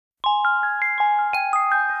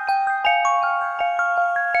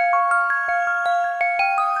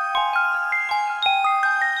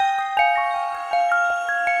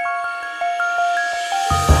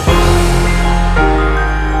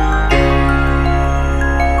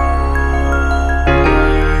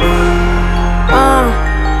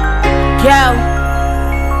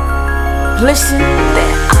Listen,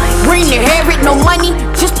 we inherit no money,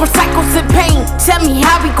 just for cycles and pain. Tell me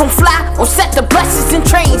how we gon' fly, or set the buses and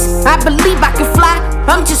trains. I believe I can fly,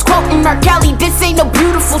 I'm just quoting R. Kelly. This ain't no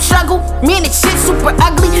beautiful struggle, man, it's shit super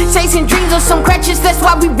ugly. Chasing dreams on some crutches, that's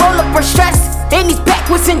why we roll up our stress. And these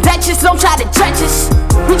backwards and Dutchess don't try to judge us.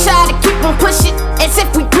 We try to keep on pushing, as if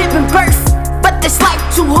we giving birth. But this life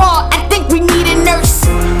too hard, I think we need a nurse.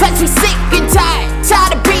 Cause we sick and tired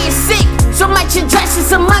of being sick. So much injustice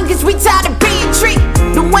among us, we tired of being tricked.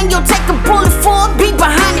 The one you'll take a bullet for, be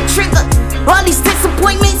behind the trigger. All these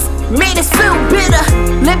disappointments made us feel bitter.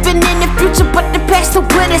 Living in the future, but the past still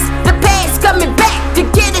with us. The past coming back to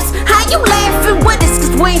get us. How you laughing with us,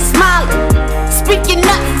 cause we ain't smiling. Speaking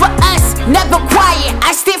up for us, never quiet.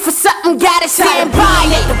 I stand for something, gotta stand by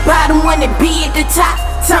it. At the bottom, wanna be at the top.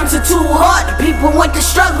 Times are too hard, the people want the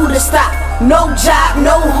struggle to stop. No job,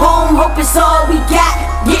 no home, hope it's all we got.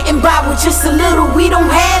 Getting by with just a little, we don't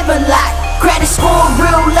have a lot. Credit score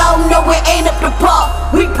real low, no it ain't up to par.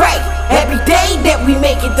 We pray every day that we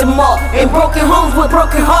make it to more. In broken homes with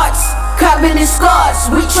broken hearts, covered in scars.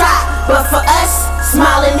 We try, but for us,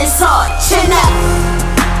 smiling is hard. Chin up.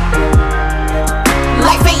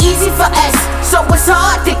 Life ain't easy for us, so it's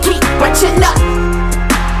hard to keep our chin up.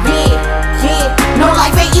 Yeah, no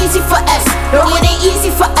life ain't easy for us, no it ain't easy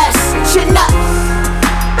for us. Chin up.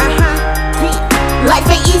 Life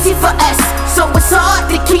ain't easy for us, so it's hard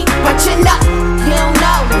to keep our chin up. You don't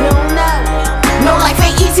know. No life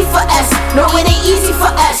ain't easy for us, no it ain't easy for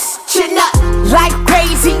us. Chin up. Life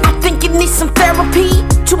crazy, I think it needs some therapy.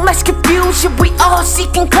 Too much confusion, we all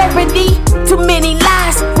seeking clarity. Too many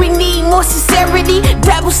lies, we need more sincerity.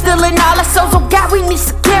 Devil stealing all our souls, oh God, we need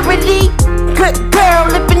security. Good girl,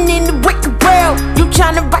 living in the wicked world. You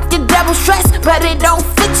tryna rock the devil's dress, but it don't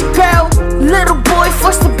fit you, girl. Little boy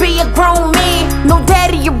forced to be a grown man, no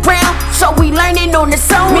daddy around, so we learning on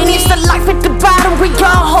his own. Man, it's the life at the bottom, we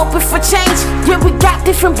all hoping for change. Yeah, we got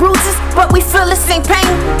different bruises, but we feel the same pain.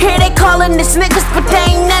 Here they calling us niggas, but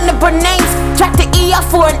they ain't none of our names. Drop the E off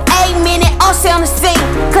for an A, man, it all sound the same.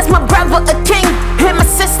 Cause my brother a king, and my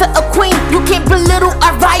sister a queen. You can't belittle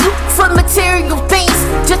or value for material things.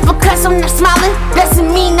 Just because I'm not smiling, doesn't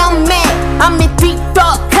mean I'm mad. I'm in deep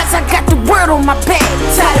thought, cause I got the world on my back.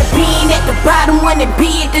 Tired of being at the bottom, wanna be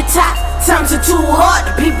at the top. Times are too hard,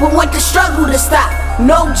 the people want the struggle to stop.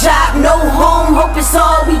 No job, no home, hope it's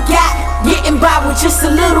all we got. Getting by with just a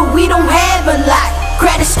little, we don't have a lot.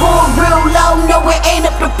 Credit score real low, no it ain't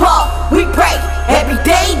up to par. We pray every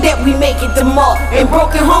day that we make it to more. In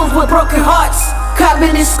broken homes with broken hearts,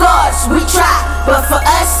 covered in scars. We try, but for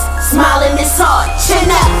us, smiling is hard. Chin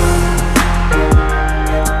up.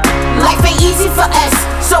 Life ain't easy for us,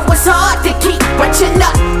 so it's hard to keep our chin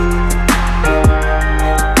up.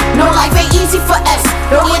 No life ain't easy for us,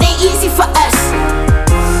 no it ain't easy for us.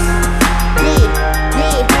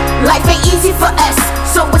 Yeah. Life ain't easy for us,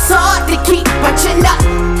 so it's hard to keep our chin up.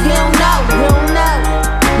 You don't know.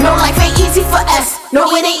 No life ain't easy for us, no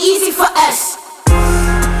it ain't easy for us.